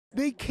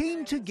They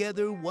came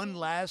together one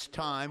last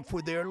time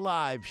for their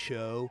live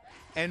show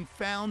and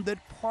found that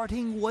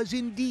parting was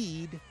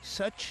indeed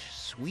such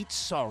sweet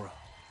sorrow.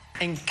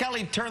 And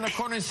Kelly turned the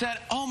corner and said,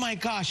 "Oh my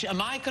gosh,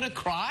 am I gonna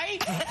cry?"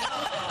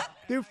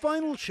 Their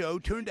final show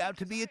turned out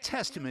to be a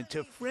testament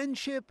to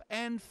friendship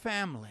and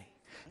family,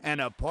 and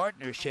a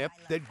partnership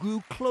that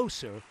grew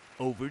closer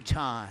over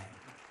time.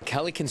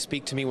 Kelly can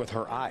speak to me with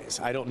her eyes.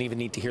 I don't even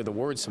need to hear the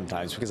words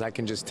sometimes because I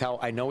can just tell.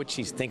 I know what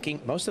she's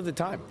thinking most of the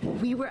time.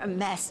 We were a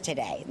mess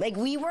today.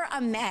 We were a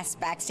mess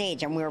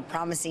backstage, and we were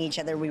promising each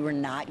other we were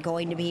not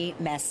going to be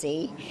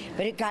messy,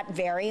 but it got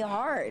very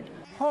hard.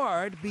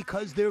 Hard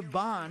because their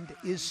bond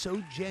is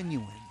so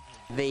genuine.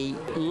 They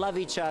love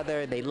each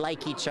other, they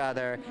like each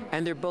other,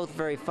 and they're both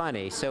very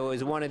funny. So it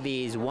was one of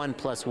these 1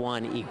 +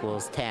 1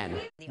 = 10.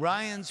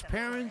 Ryan's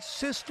parents,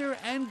 sister,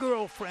 and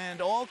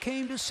girlfriend all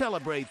came to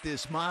celebrate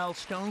this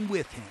milestone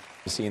with him.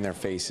 Seeing their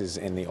faces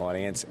in the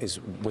audience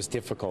was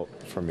difficult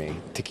for me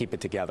to keep it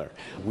together.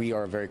 We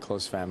are a very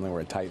close family, we're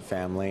a tight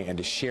family, and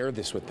to share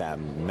this with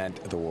them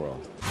meant the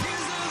world.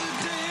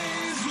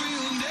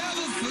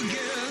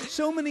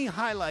 So many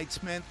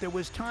highlights meant there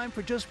was time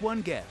for just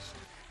one guest.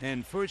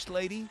 And First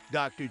Lady,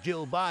 Dr.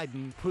 Jill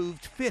Biden,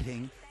 proved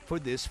fitting for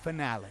this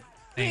finale.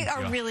 We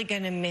are really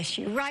going to miss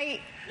you,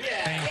 right?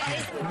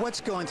 Yeah. What's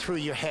going through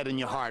your head and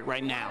your heart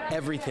right now?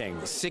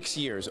 Everything. 6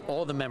 years,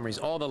 all the memories,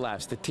 all the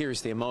laughs, the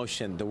tears, the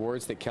emotion, the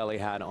words that Kelly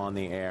had on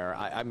the air.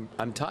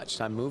 I'm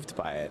touched. I'm moved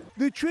by it.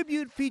 The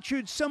tribute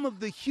featured some of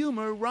the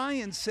humor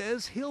Ryan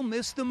says he'll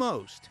miss the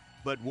most.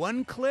 But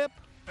one clip...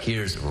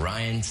 Here's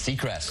Ryan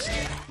Seacrest.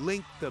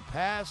 ...linked the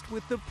past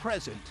with the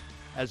present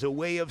as a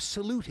way of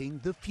saluting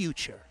the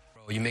future.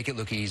 You make it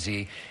look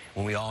easy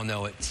when we all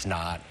know it's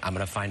not. I'm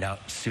going to find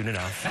out soon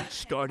enough.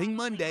 Starting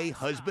Monday,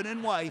 husband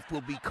and wife will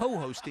be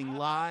co-hosting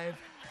live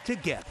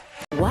together.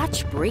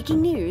 Watch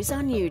breaking news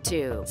on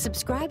YouTube.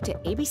 Subscribe to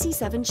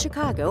ABC7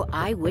 Chicago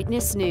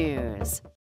Eyewitness News.